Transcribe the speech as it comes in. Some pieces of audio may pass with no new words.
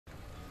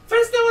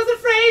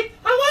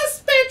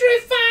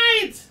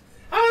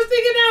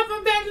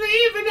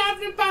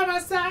my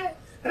side.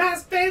 And I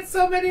spent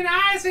so many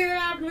nights and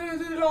I blew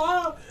it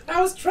all.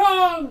 I was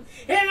strong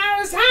and I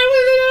was high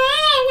with it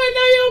all. When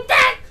now you're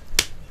back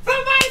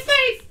from my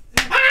face.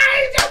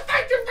 I don't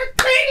think you can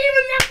clean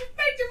even if you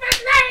think you can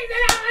clean.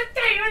 And I was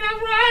taking a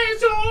rise.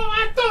 So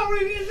I thought we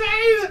could say,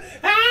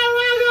 I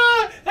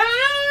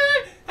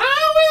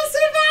will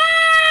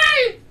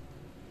survive.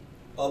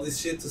 All this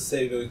shit to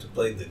say we're going to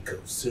play the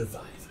Ghost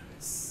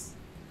Survivors.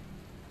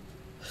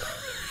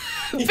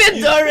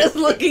 Pandora's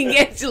looking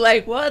at you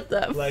like, what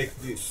the like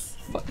this.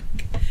 fuck?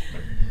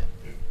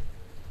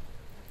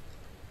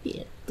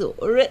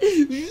 Pandora.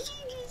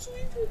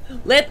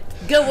 Let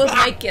go of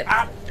my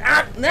cat.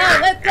 No,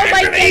 let go of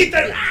my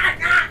cat.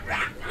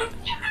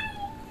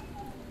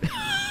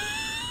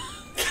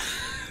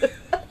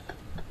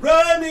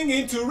 Running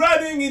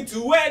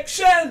into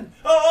action.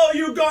 All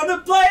you're gonna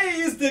play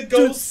is the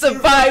Ghost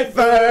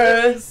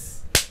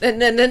Survivors.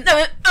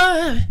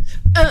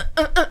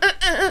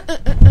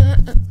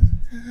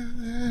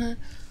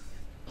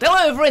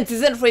 Hello everyone, this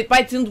is Unafraid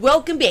Python and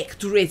welcome back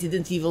to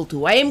Resident Evil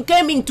 2. I am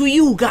coming to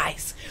you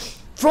guys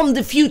from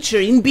the future,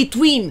 in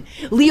between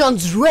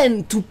Leon's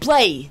run to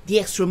play the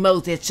extra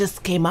mode that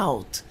just came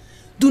out.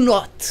 Do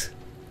not,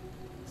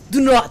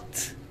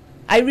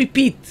 I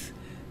repeat,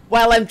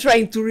 while I'm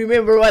trying to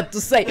remember what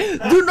to say,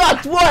 do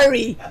not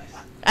worry!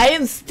 I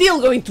am still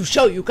going to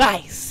show you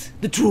guys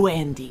the true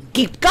ending.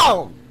 Keep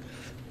calm!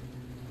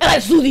 And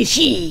let's do this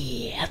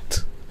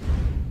shit!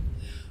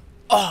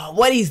 Oh,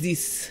 what is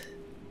this?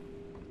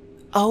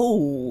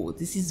 Oh,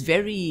 this is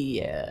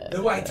very...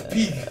 the white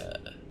pig.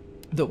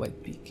 The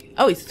white pig.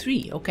 Oh, it's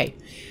 3, okay.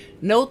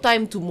 No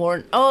time to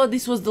mourn. Oh,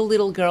 this was the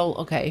little girl,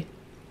 okay.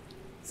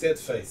 Sad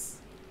face.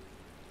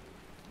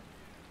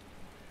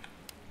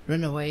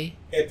 Runaway.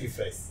 Happy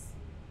face.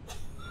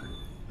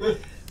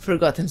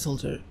 Forgotten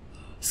soldier.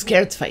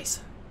 Scared face.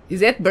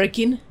 Is that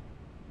Birkin?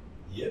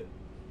 Yep.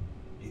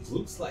 It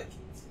looks like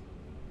it.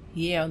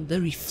 Yeah, on the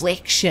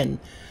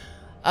reflection.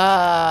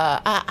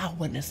 I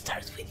wanna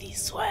start with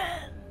this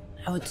one.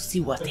 I want to see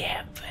what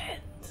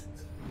happened.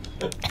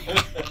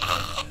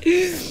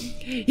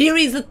 Here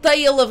is a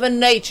tale of a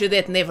nature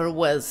that never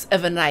was,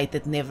 of a night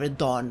that never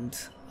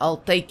dawned. I'll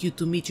take you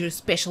to meet your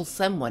special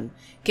someone.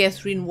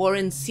 Katherine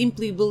Warren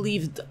simply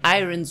believed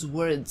Iron's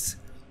words.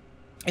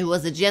 He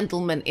was a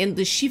gentleman and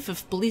the chief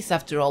of police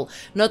after all,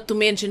 not to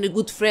mention a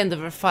good friend of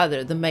her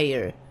father, the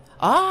mayor.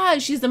 Ah,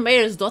 she's the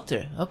mayor's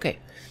daughter, okay.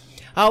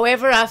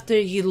 However, after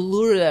he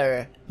lured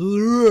her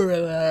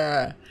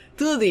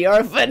to the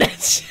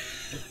orphanage,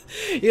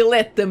 he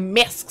let the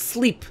mask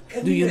sleep.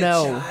 Do you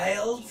know?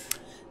 Child?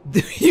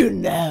 Do you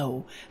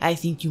know? I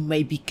think you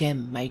may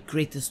become my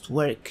greatest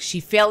work. She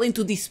fell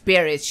into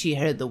despair as she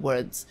heard the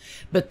words,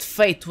 but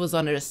fate was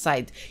on her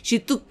side. She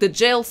took the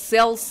jail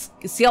cell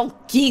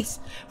keys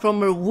from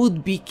her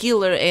would-be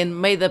killer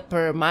and made up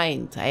her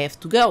mind. I have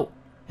to go.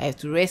 I have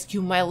to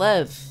rescue my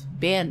love,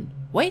 Ben.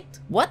 Wait,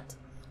 what?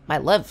 My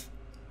love?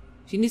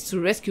 She needs to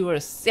rescue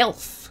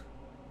herself.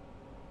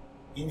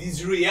 In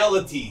this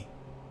reality,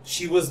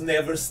 she was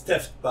never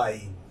stuffed by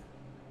him.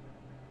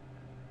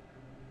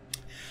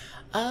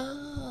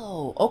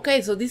 Oh,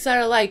 okay, so these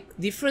are like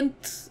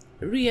different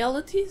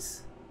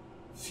realities?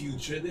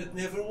 Future that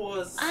never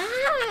was.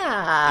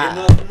 Ah! And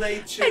not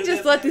nature. I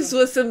just thought this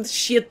was some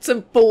shit,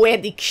 some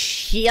poetic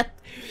shit.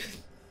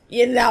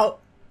 You know.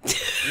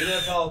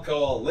 Enough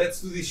alcohol. Let's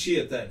do this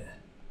shit, Anna.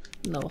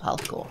 No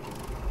alcohol.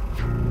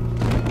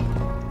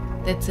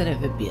 That son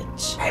of a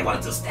bitch. I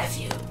want to stuff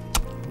you.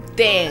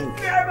 Dang.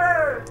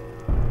 Never!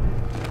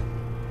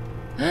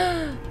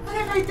 What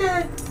have I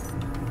done?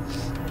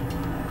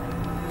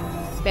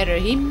 Better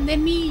him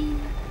than me.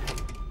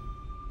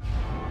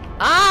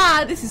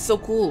 Ah, this is so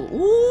cool.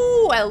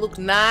 Ooh, I look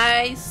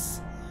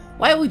nice.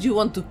 Why would you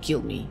want to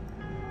kill me?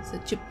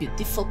 Such a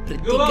beautiful,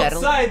 pretty girl. Go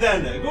outside,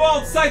 Anna. Go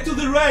outside to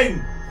the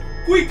rain.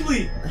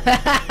 Quickly.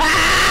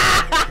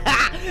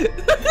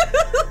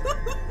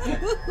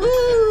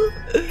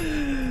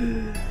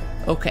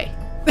 Okay.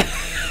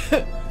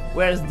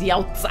 Where's the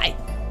outside?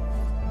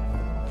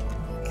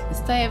 At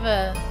least I have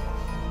a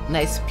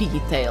nice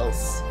piggy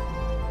tails.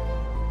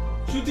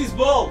 Shoot these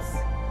balls.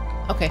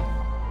 Okay.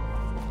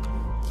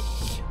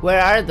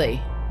 Where are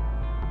they?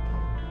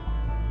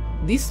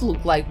 These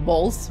look like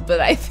balls,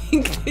 but I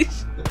think they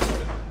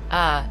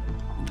ah,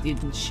 it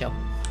didn't show.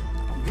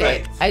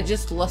 Okay, Great. I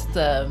just lost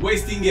a...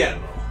 Wasting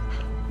ammo.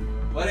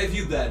 What have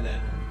you done,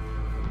 Anna?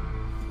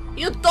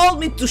 You told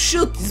me to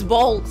shoot these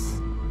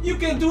balls. You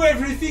can do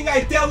everything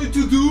I tell you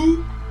to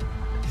do.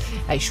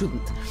 I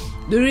shouldn't.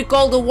 Do you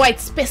recall the white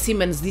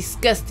specimens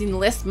discussed in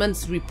last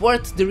month's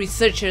report? The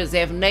researchers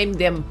have named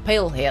them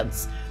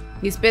paleheads.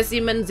 These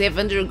specimens have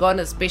undergone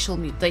a special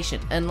mutation.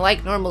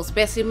 Unlike normal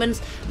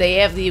specimens, they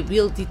have the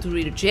ability to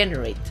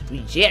regenerate.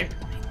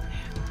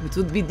 It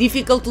would be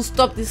difficult to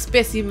stop these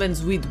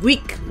specimens with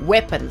weak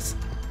weapons.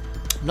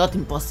 Not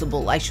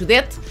impossible, I should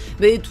add,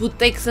 but it would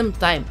take some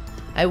time.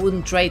 I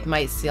wouldn't try it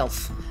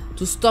myself.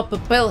 To stop a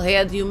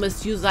palehead, you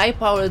must use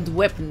high-powered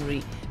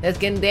weaponry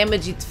that can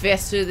damage it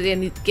faster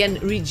than it can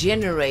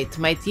regenerate.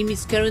 My team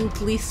is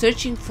currently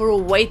searching for a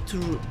way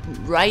to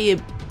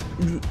reliably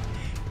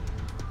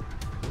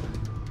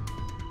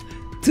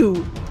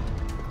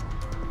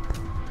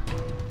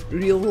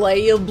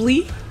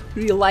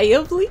reduce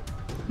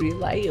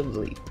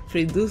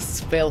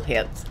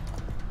paleheads.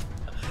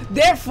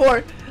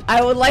 Therefore,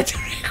 I would like to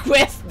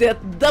request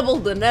that double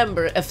the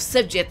number of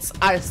subjects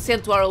are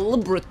sent to our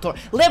laboratory.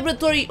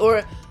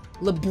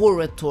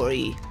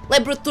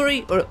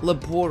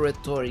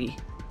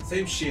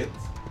 Same shit.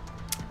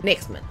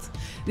 Next month.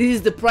 This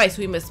is the price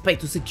we must pay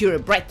to secure a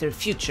brighter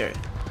future.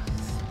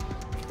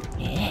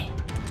 Yeah.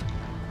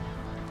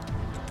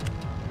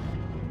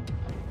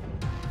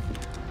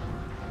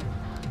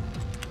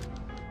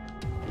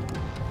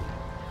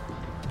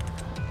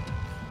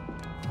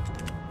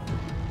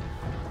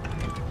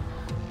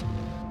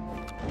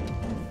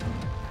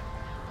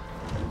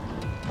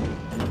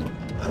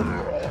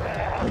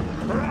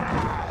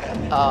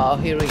 Oh,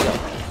 here we go.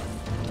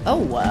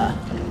 Oh,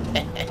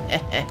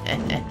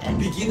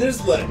 Beginner's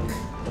luck.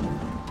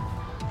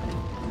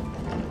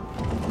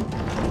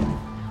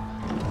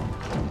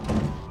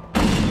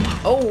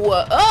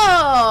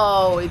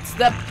 Oh, it's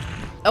the...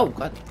 Oh,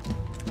 God.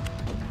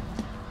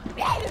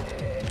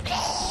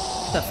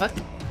 The fuck?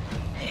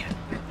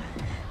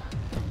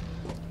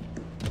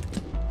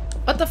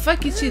 What the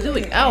fuck is she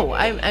doing? Oh,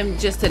 I'm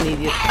just an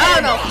idiot. Oh,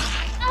 no!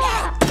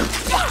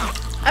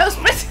 I was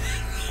pressing...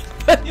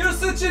 You're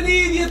such an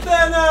idiot,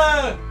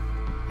 Anna!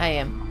 I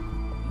am.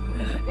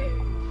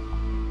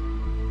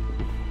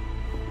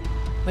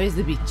 Where is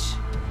the beach?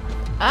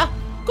 Ah!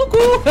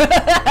 Cuckoo!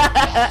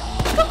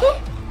 Cuckoo!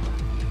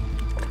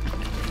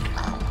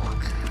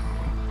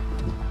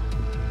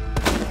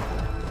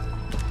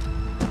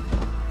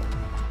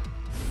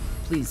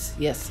 Please,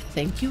 yes,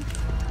 thank you.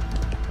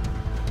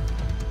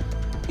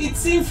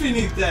 It's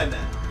infinite, Anna!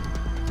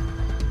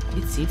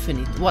 It's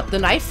infinite. What, the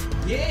knife?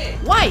 Yeah!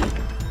 Why?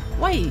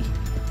 Why?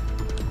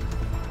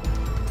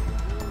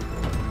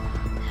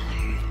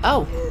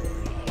 Oh.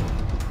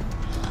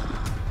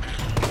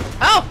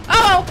 Oh!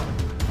 Oh!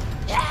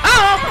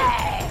 Oh!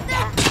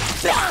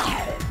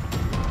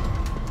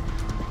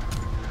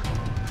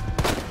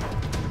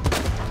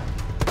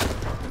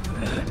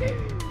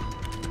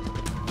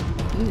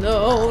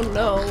 No,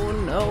 no,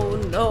 no,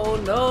 no,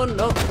 no,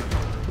 no.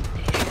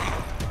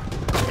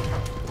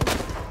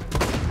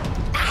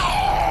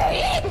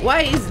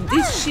 Why is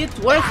this shit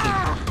working?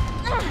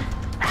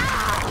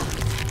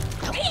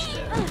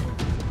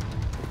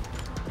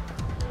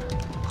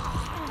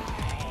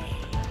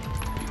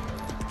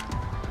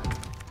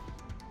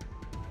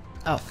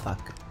 Oh, fuck.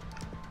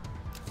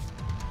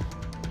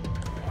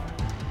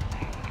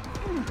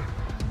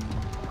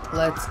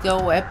 Let's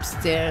go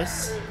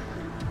upstairs.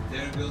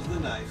 There goes the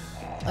knife.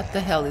 What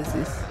the hell is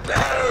this?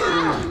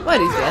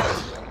 What is that?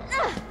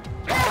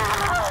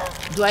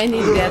 Do I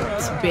need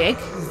that bag?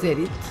 Is that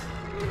it?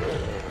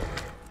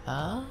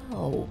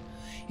 Oh.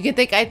 You can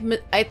take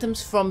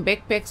items from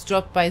backpacks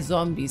dropped by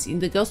zombies. In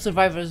the Ghost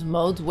Survivors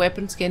mode,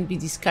 weapons can be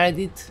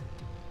discarded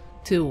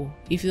too.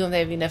 If you don't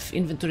have enough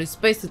inventory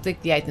space to take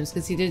the items,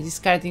 consider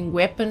discarding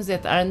weapons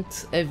that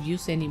aren't of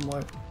use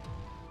anymore.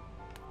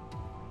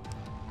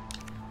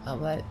 Oh,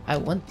 but I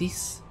want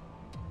this.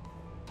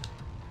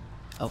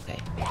 Okay.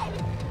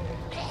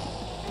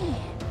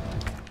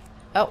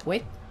 Oh,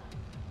 wait.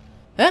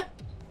 Huh?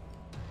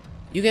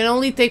 You can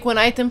only take one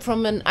item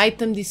from an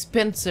item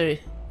dispenser.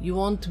 You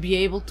won't be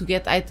able to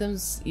get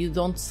items you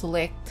don't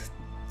select,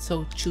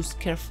 so choose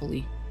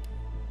carefully.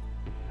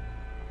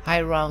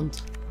 High round.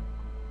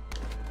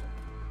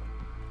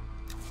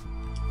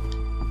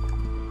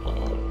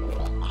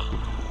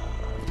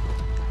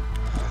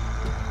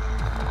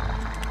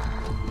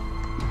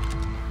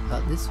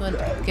 Oh, this one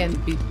can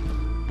be...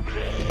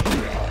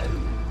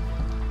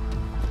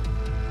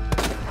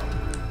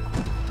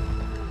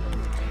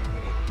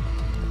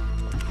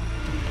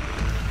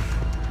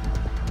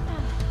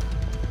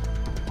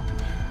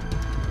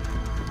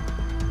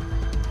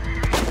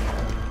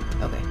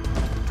 Okay.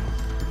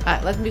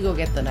 Alright, let me go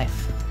get the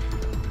knife.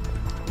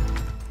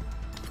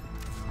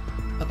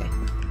 Okay.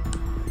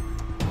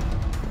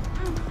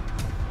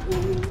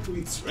 Ooh,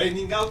 it's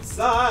raining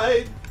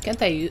outside!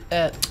 Can't I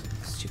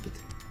stupid.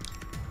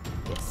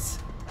 Yes.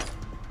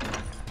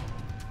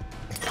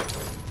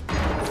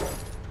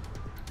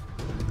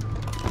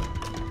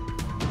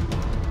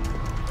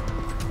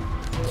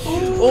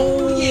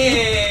 Oh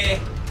yeah!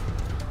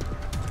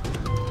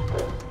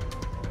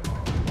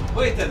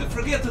 Wait, Anna,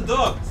 forget the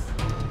dogs.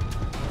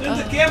 Turn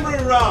the camera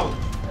around.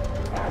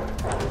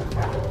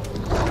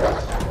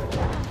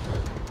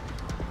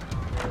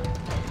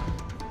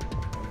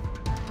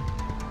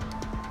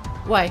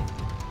 Why?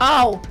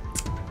 Ow!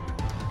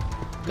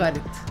 Got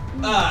it.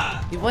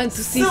 Ah, You want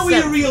to see so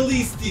some...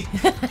 unrealistic.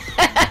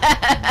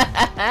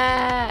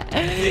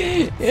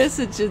 You're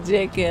such a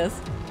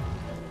jackass.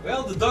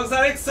 Well, the dogs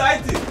are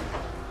excited.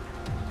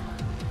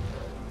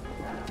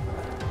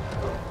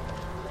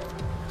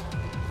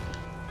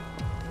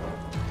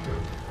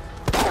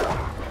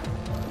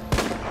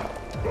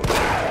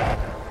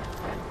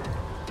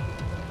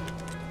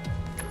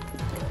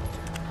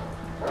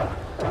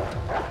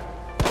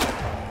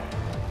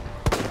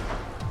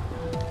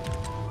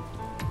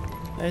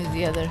 Where's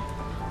the other?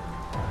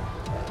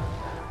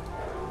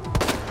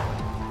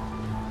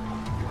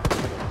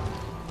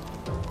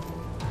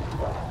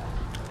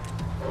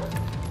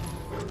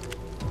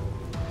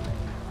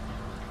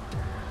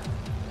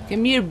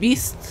 Come here,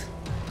 beast.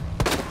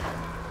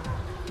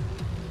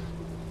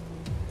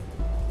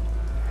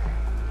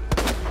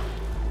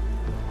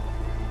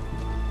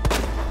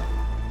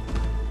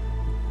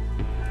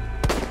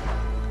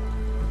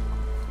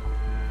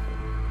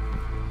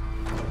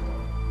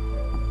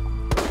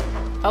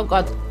 Oh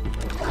god.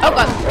 Oh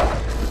god.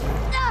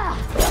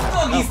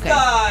 Doggy Okay.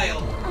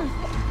 style!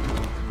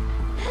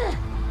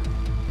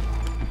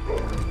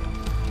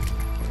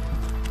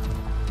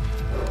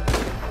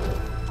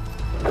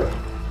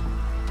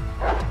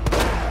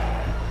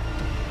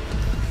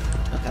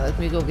 Okay, let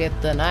me go get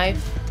the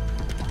knife.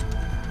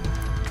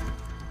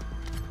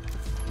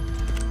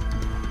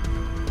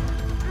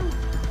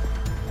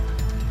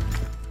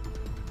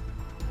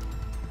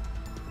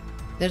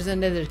 There's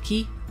another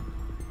key.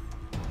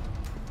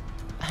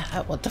 I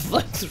want the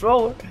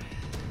flamethrower.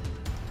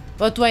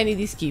 What do I need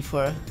this key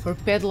for? For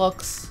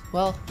padlocks?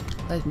 Well,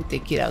 let me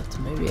take it out.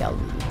 Maybe I'll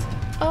need it.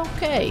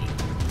 Okay.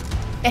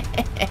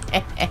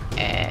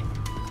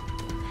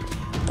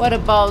 What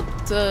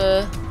about...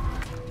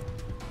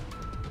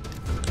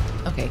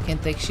 Okay, I can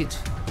take shit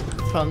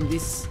from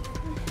this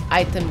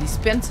item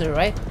dispenser,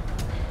 right?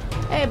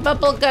 Hey,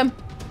 bubblegum!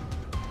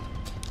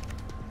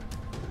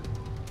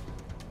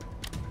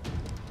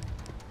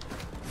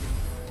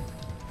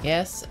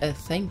 Yes,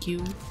 thank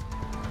you.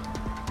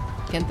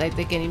 Can't I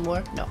take any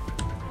more? No.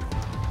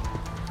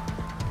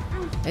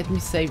 Let me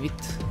save it.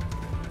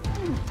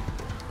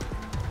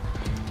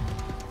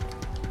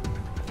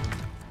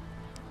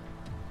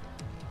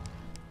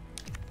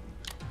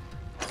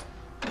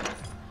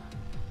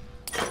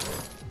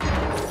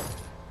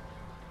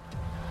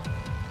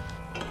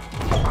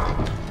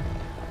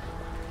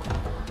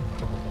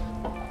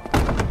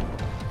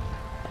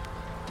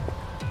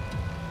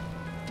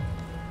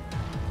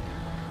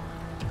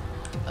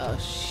 Oh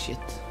shit.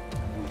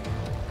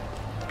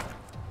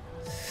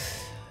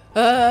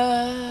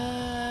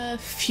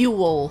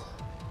 Fuel.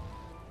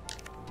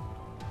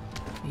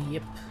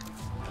 Yep.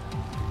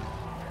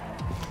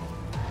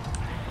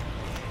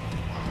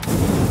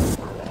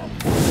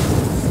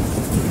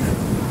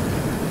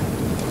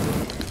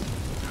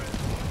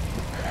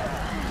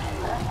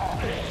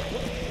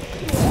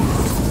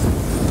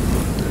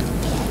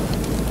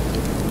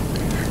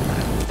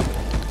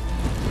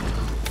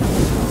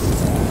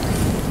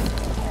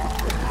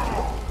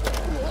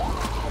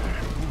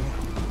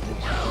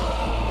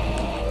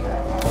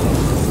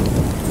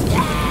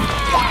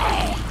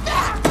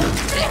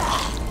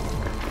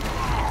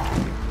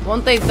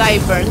 Won't they die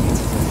burnt?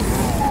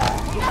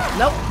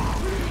 Nope.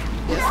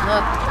 Guess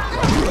not.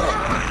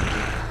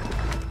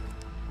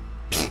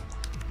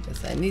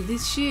 Guess I need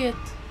this shit.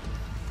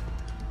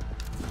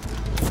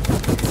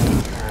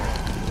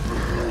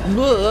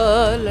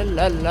 La la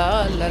la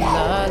la la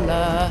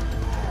la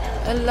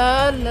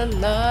la la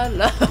la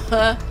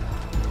la.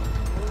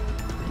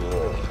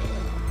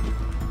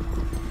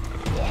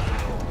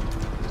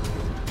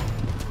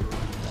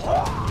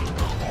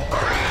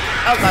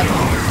 Oh god.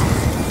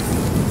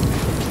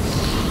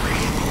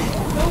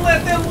 Don't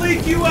let them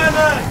leak you,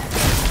 Anna!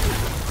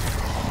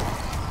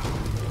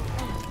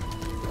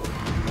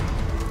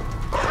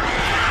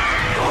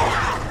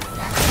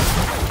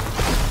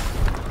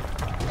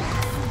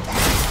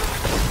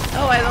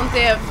 Oh, I don't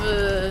have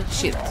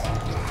shit.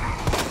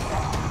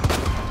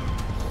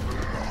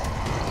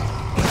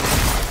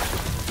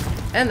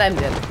 And I'm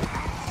dead.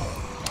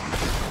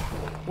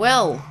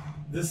 Well.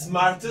 The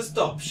smartest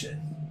option.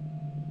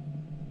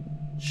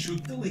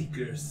 Shoot the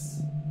leakers.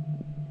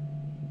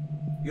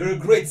 You're a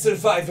great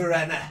survivor,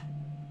 Anna.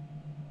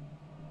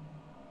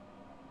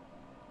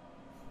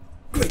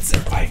 Great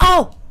survivor.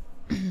 Oh!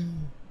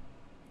 You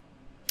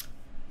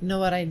know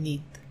what I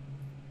need?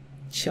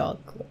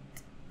 Chocolate.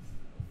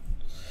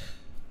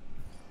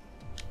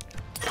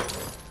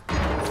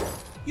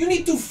 You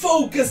need to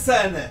focus,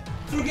 Anna.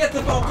 Forget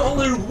about all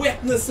her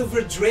wetness of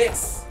her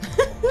dress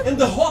and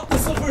the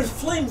hotness of her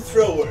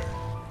flamethrower.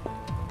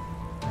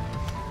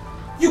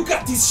 You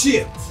got this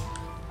shit.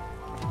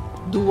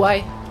 Do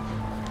I?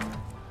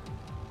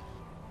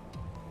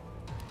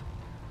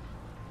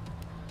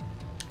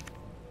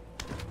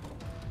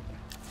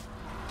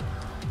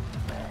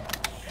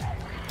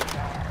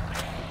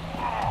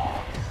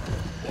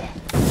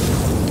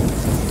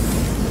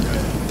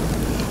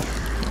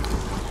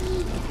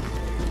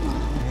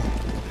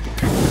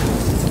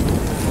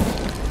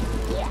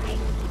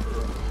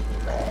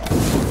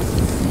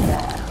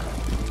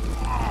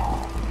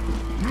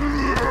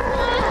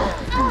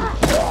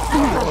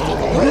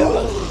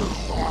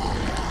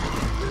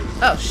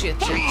 Oh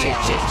shit, shit.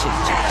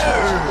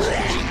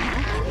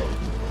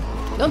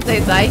 Don't they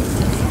die?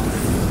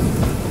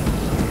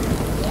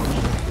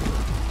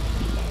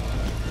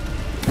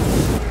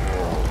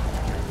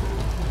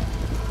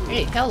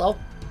 Hey, hello.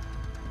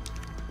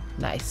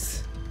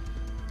 Nice.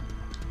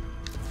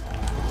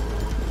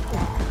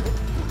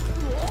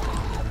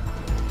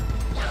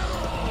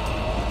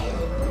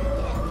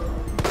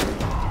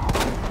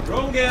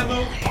 Wrong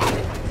ammo.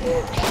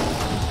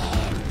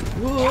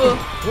 Whoa.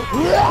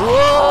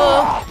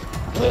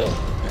 Whoa.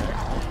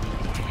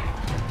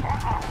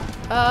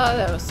 Oh,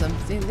 there was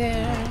something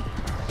there.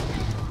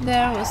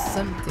 There was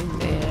something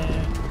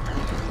there.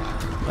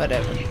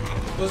 Whatever. It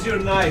was your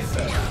knife.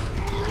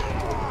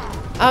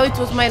 Oh, it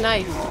was my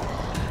knife.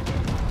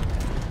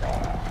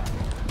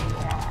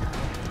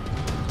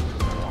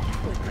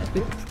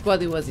 Which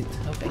body was it?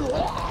 Okay.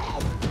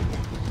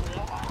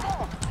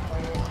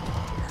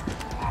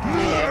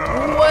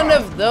 Yeah, one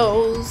of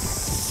those.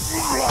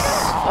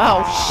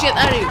 Oh shit,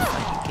 are you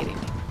fucking kidding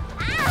me?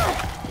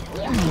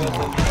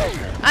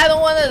 I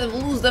don't want to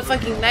lose the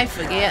fucking knife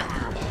again.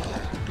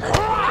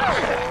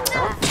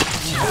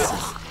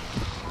 Jesus.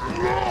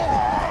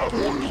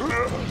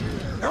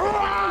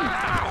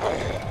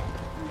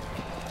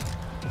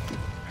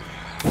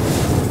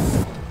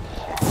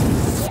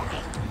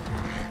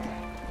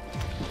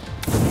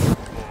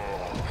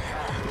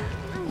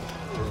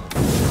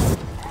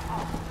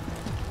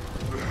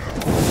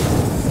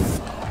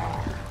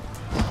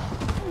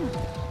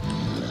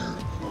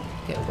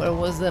 Okay, where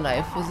was the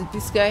knife? Was it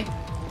this guy?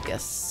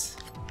 Yes.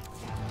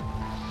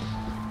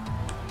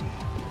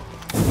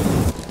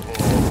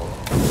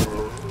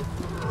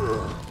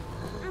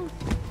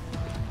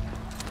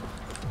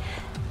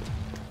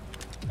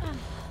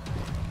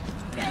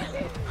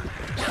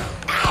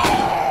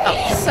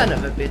 Son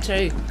of a bitch,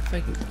 are you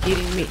fucking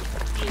kidding me?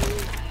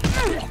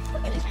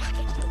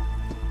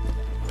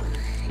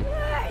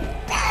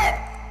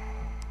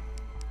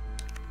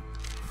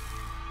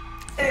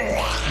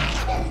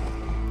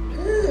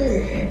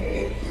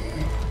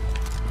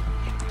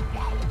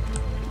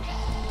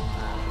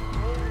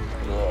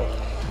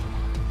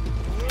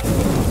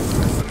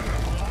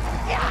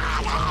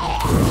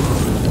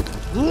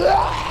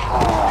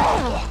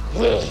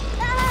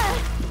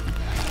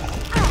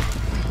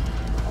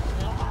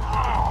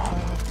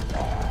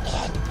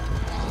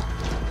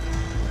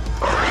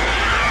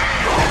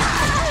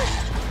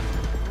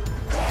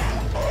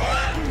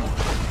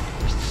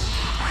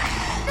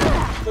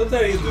 What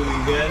are you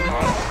doing then?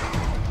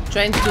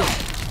 Trying to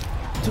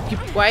keep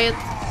quiet.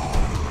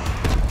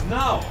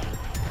 Now!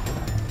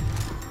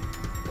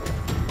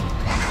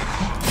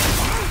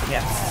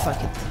 Yeah,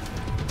 fuck it.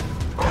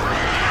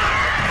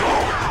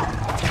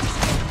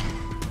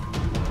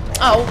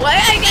 Oh, why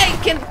I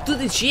can't do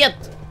this shit?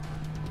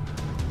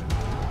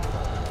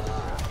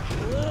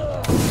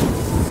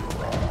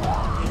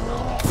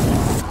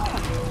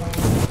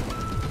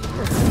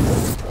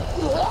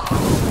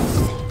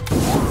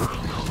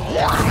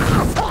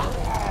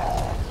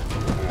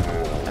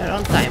 Right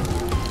on time.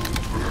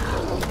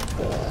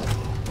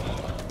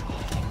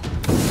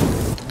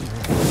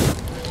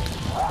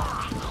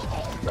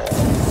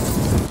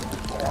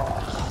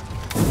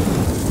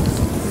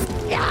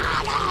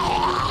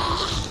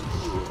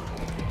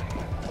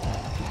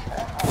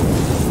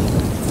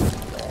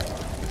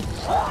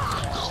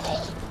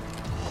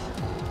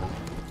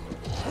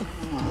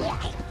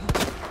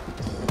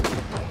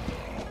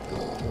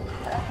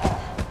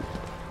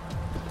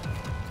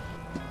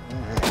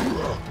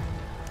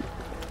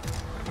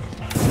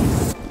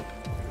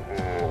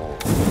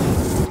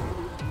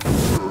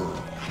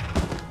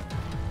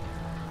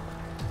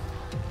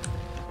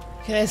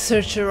 Can I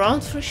search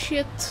around for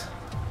shit?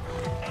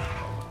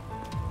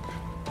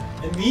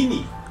 A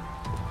mini!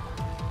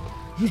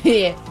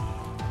 Yeah.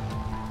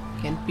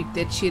 Can't pick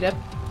that shit up.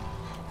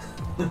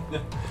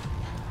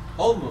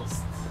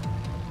 Almost.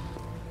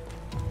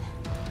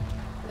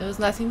 There was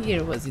nothing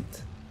here, was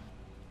it?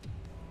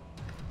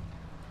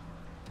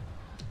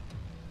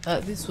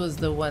 This was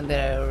the one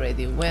that I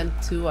already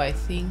went to, I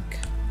think.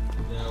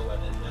 No, I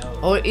don't know.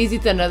 Or is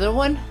it another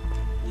one?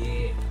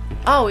 Yeah.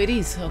 Oh, it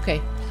is.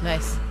 Okay,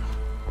 nice.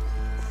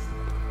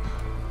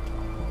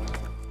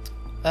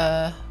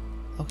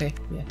 Okay,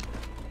 yeah.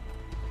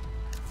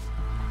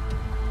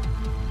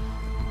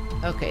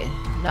 Okay,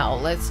 now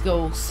let's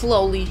go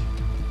slowly.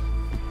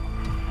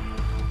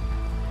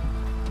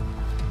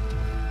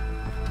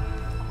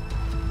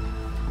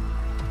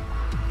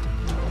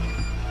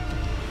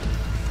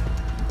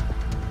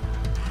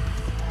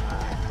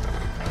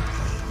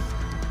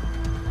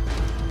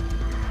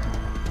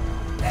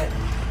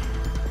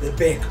 The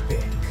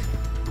backpack.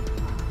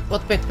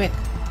 What backpack?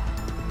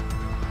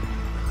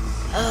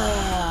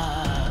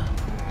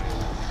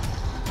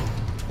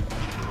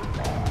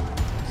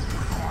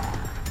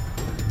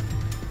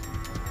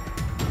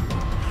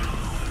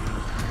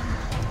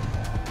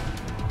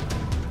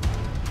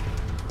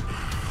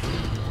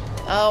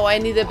 Oh, I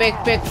need a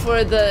backpack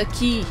for the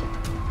key.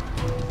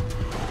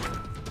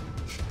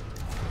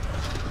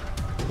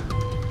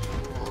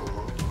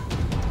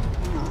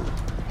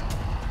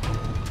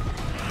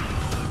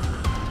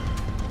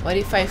 What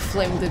if I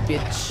flame the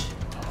bitch?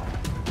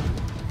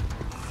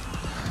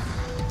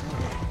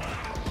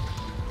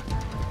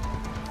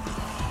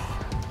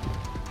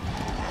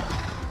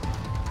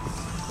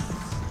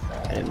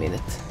 Wait a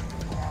minute.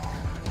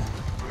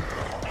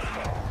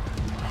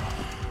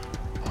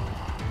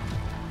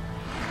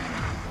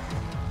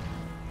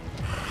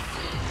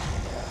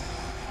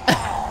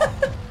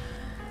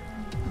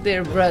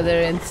 Their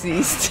brother and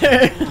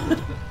sister.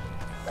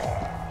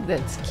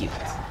 That's cute.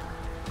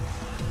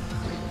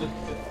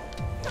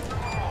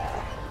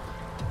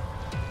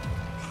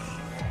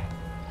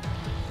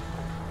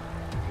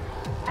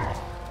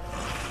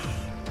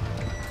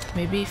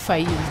 Maybe if I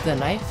use the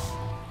knife?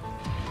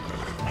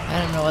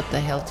 I don't know what the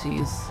hell to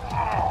use.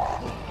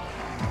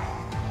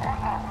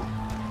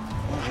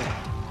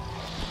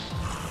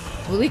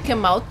 Will he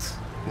come out?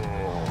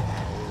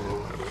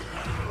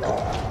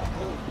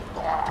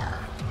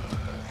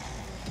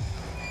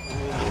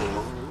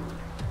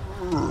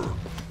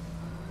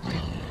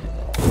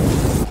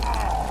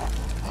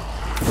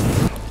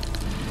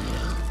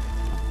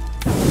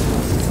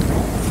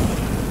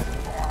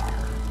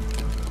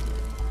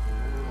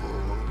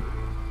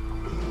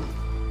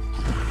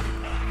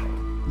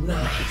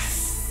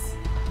 Nice.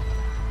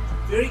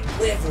 Very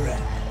clever.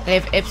 I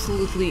have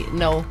absolutely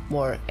no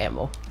more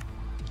ammo.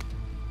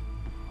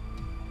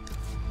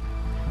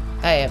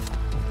 I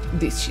have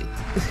this shit.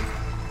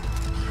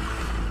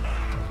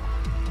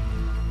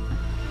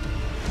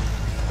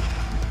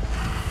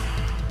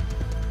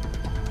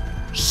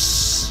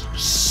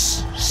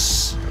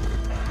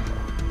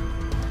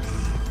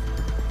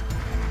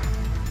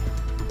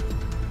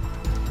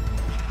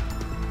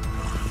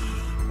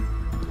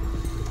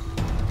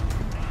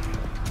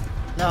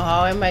 Now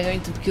how am I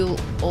going to kill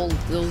all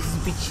those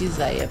bitches?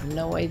 I have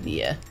no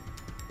idea.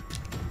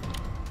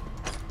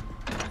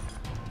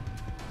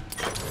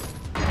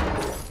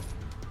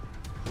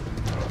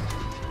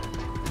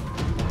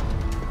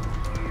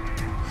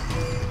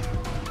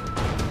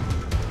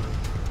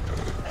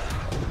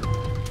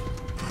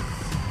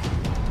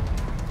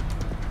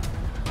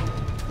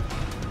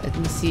 Let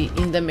me see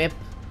in the map.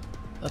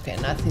 Okay,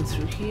 nothing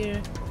through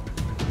here.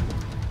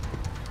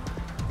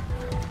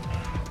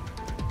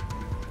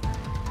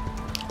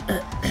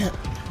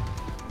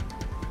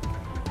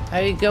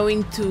 Are you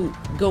going to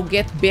go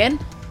get Ben?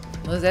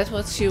 Was that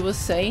what she was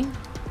saying?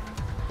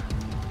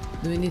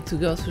 Do we need to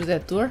go through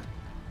that door?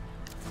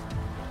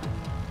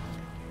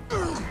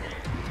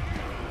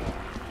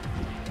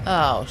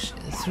 Oh,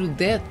 through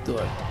that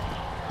door.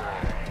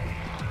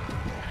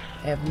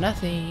 I have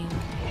nothing.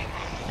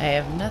 I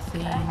have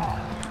nothing.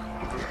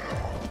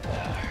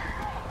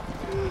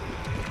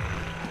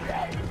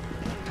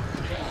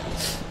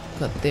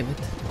 God damn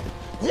it.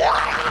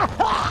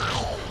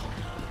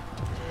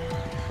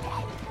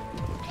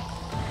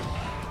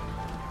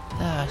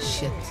 Ah,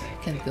 shit.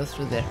 Can't go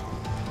through there.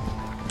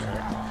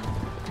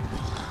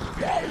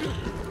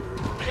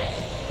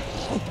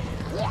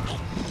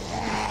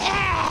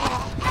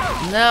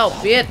 No,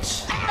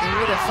 bitch! Leave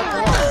me the fuck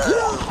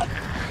alone.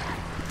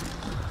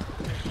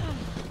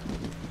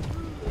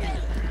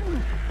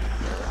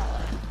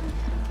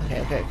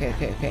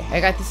 Okay. I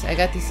got this.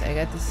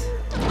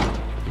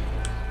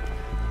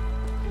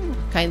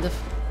 Kind of.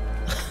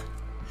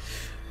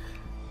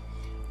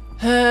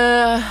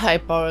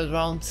 High-powered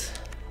rounds.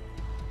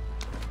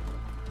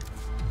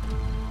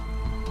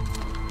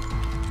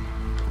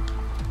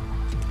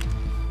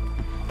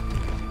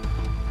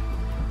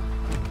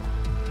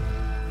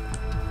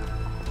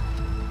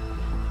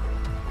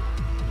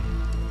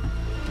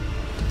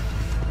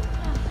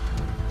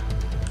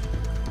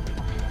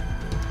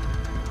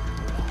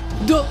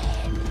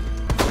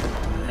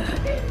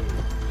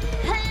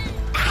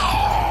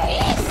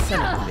 Son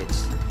of a bitch.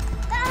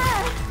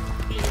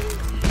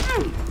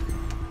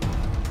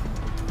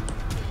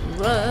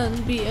 Run,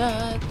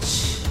 biatch.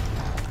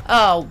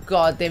 Oh,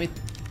 god damn it.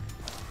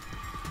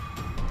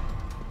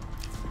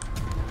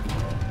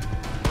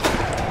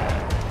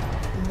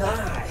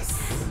 Nice.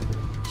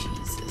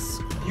 Jesus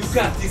Christ. You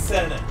got this,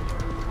 Anna.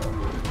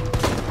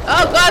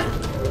 Oh god!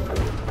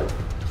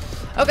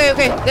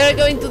 Okay, they're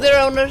going to their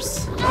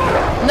owners.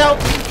 No!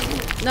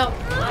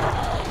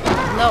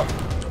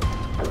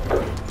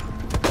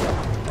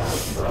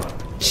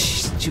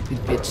 Stupid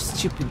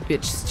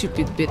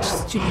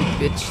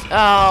bitch.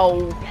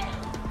 Oh!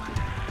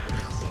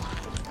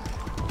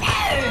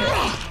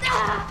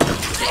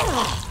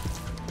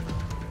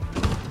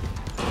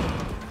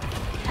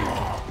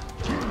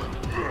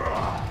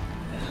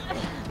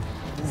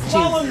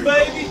 Fallen,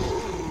 baby!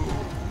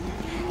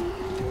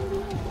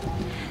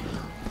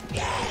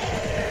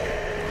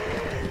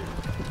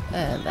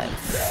 And I'm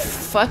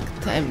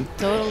fucked. I'm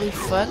totally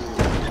fucked.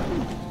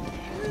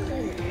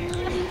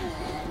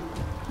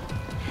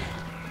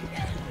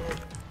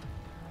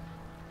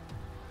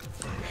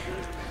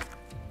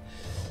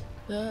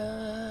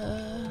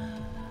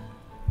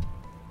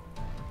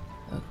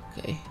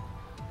 Okay.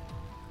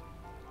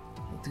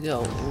 Let's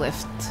go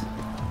left.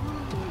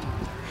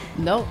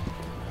 No.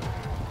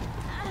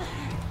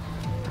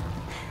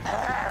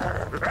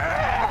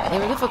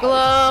 Leave me the fuck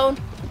alone.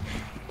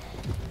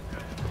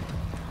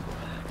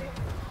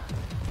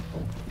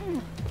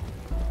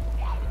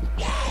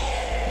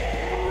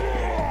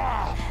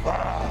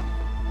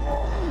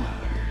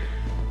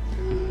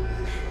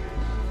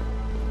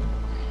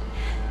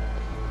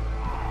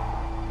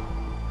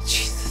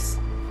 Jesus.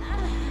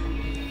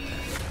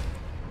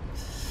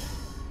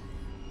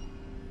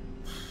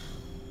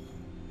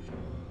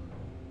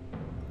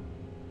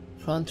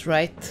 Front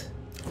right.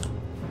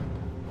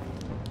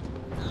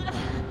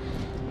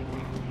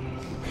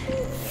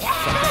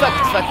 Fuck.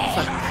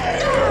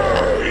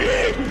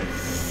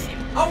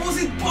 How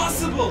was it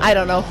possible? I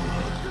don't know.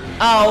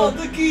 Oh, Oh,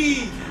 the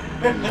key!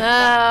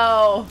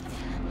 no.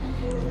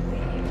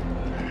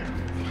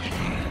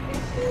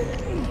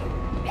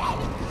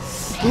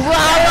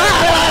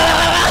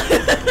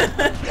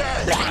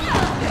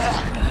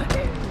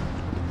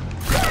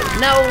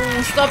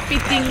 No, stop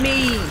beating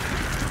me.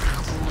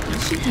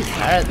 Shit is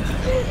hard.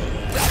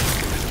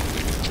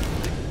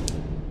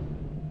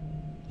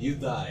 You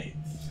died.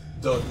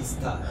 Doggy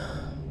style.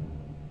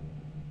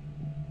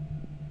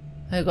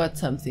 I got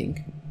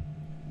something.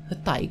 A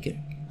tiger.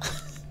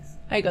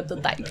 I got a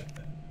tiger.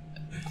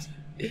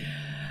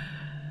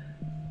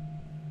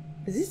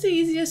 Is this the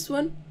easiest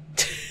one?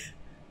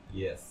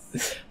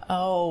 Yes.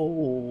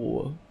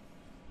 Oh.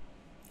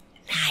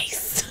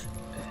 Nice.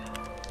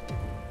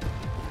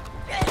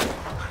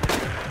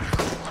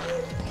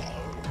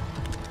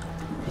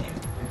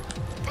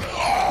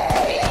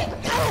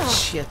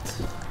 Shit.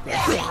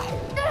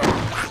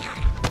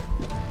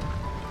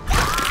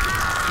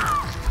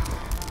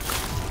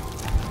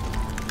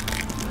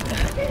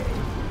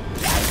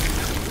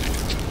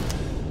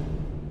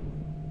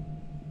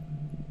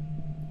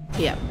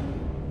 Yeah.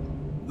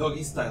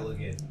 Doggy style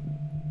again.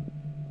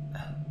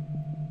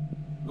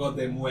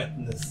 Goddamn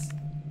wetness.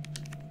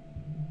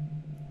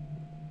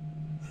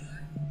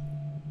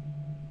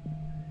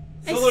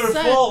 It's all her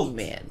suck, fault,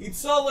 man.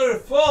 It's all her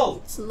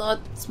fault. It's not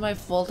my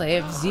fault. I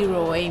have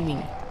zero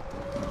aiming.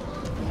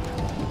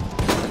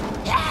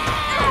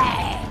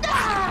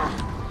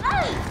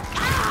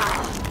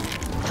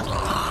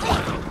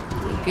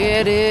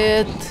 Get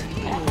it?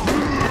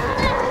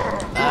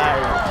 Are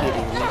you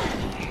kidding me?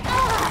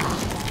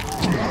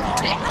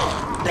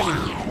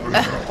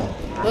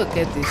 Look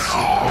at this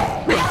shit.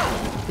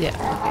 Yeah,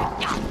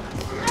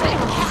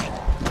 okay.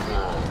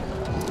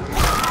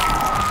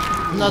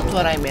 Not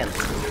what I meant.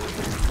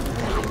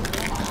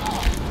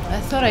 I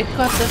thought I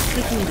caught the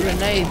freaking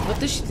grenade. What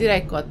the shit did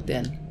I caught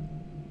then?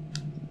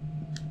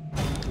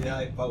 Yeah,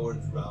 I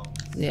powered round.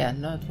 Yeah,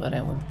 not what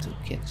I want to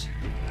catch.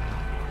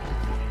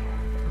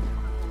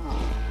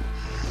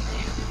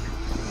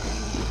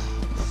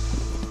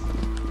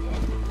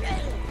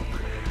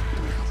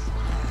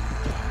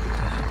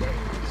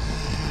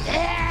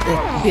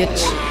 That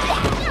bitch.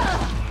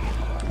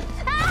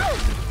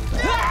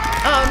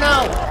 Oh no!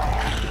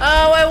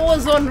 Oh, I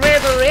was on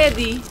red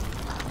already.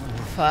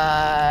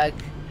 Fuck.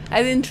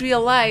 I didn't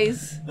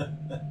realize.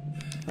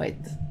 Wait.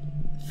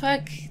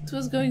 Fuck, it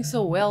was going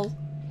so well.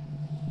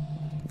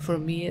 For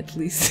me at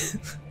least.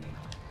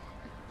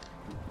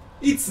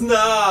 It's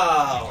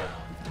now!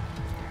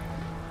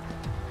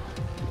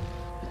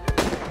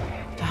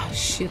 Oh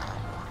shit.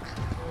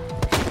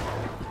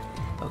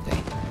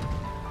 Okay.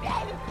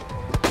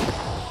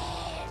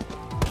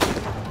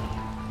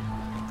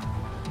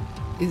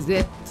 Is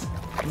that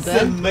The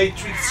done?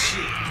 Matrix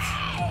shit.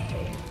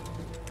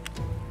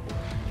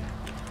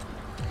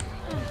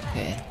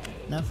 Okay.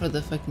 Now for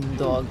the fucking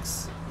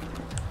dogs.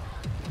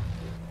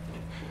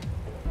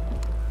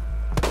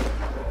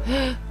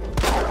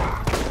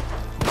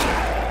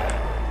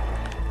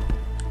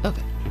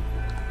 Okay.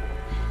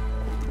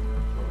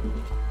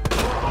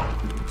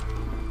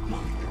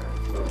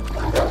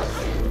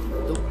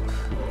 Oop.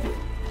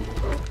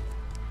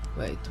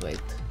 Wait.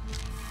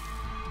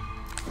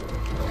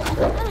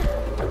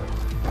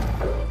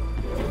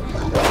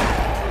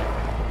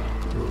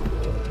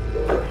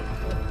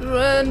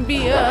 Run,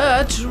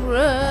 biatch,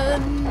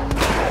 run!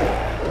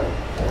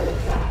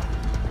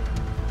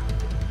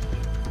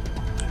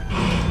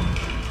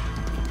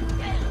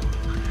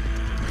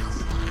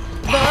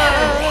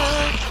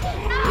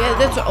 Yeah,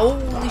 that's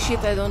holy shit.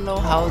 I don't know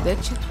how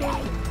that shit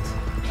worked.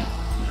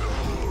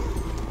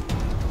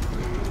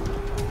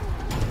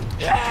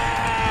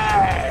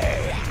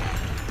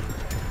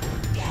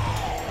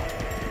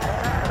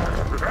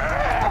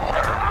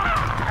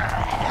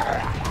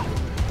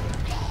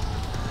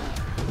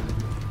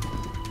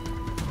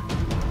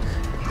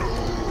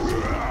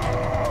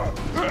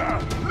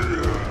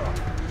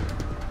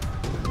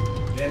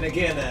 Then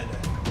again, Anna.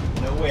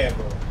 No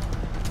ammo.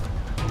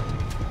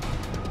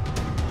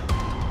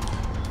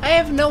 I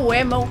have no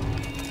ammo.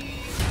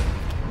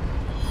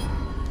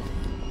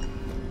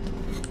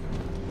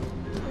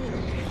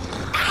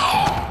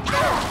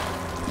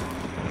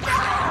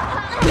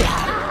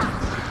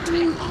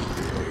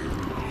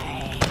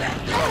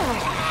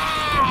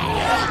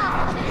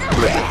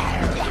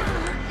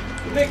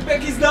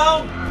 Backpack is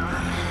down!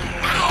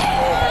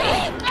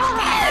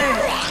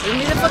 Leave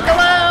me the fuck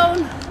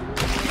alone!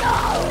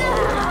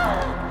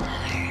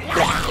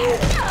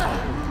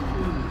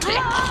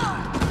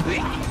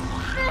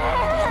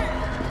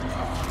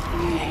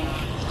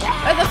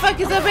 Where the fuck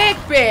is a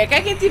backpack?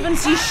 I can't even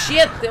see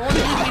shit. They won't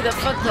leave me the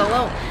fuck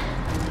alone.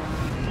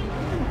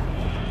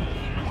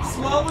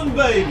 Slalom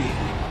baby!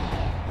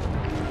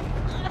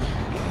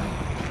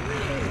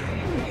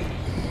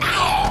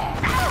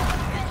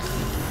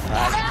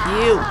 Fuck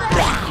you.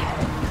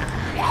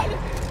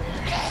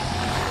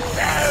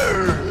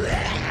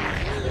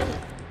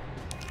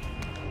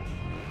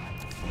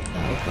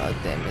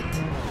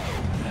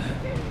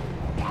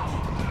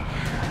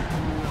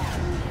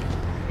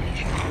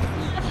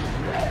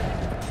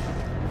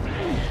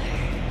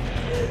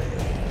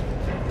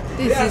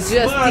 is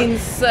just smart.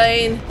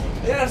 insane.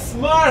 They're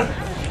smart.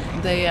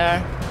 They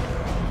are.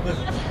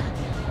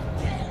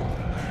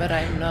 But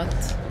I'm not.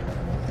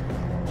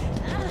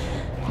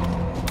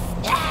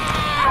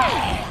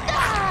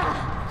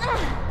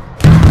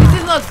 This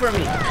is not for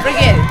me.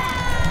 Forget it.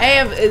 I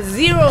have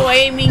zero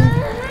aiming.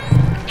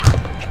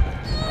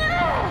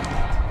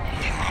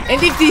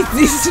 And if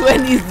this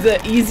one is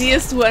the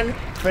easiest one,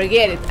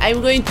 forget it.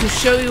 I'm going to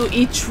show you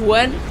each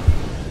one.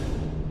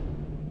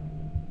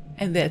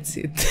 And that's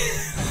it.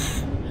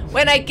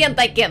 When I can't,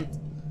 I can't.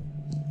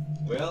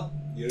 Well,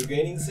 you're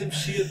gaining some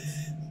shit.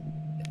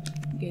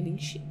 Gaining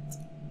shit.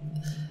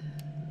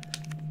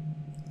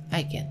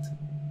 I can't.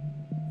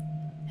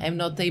 I'm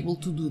not able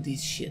to do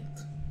this shit.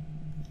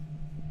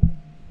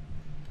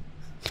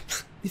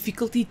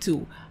 Difficulty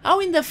 2. How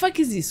in the fuck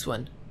is this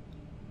one?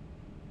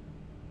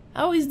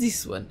 How is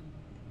this one?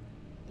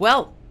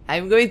 Well,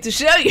 I'm going to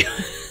show you.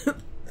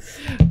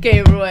 Okay,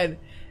 everyone.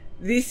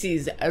 This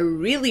is a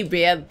really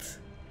bad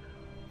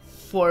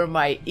for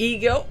my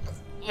ego,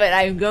 but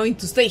I'm going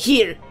to stay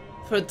here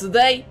for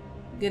today.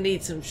 I'm gonna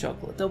eat some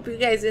chocolate. Hope you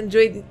guys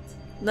enjoyed it.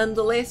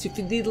 Nonetheless, if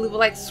you did, leave a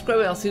like, subscribe,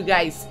 and I'll see you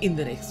guys in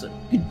the next one.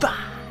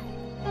 Goodbye!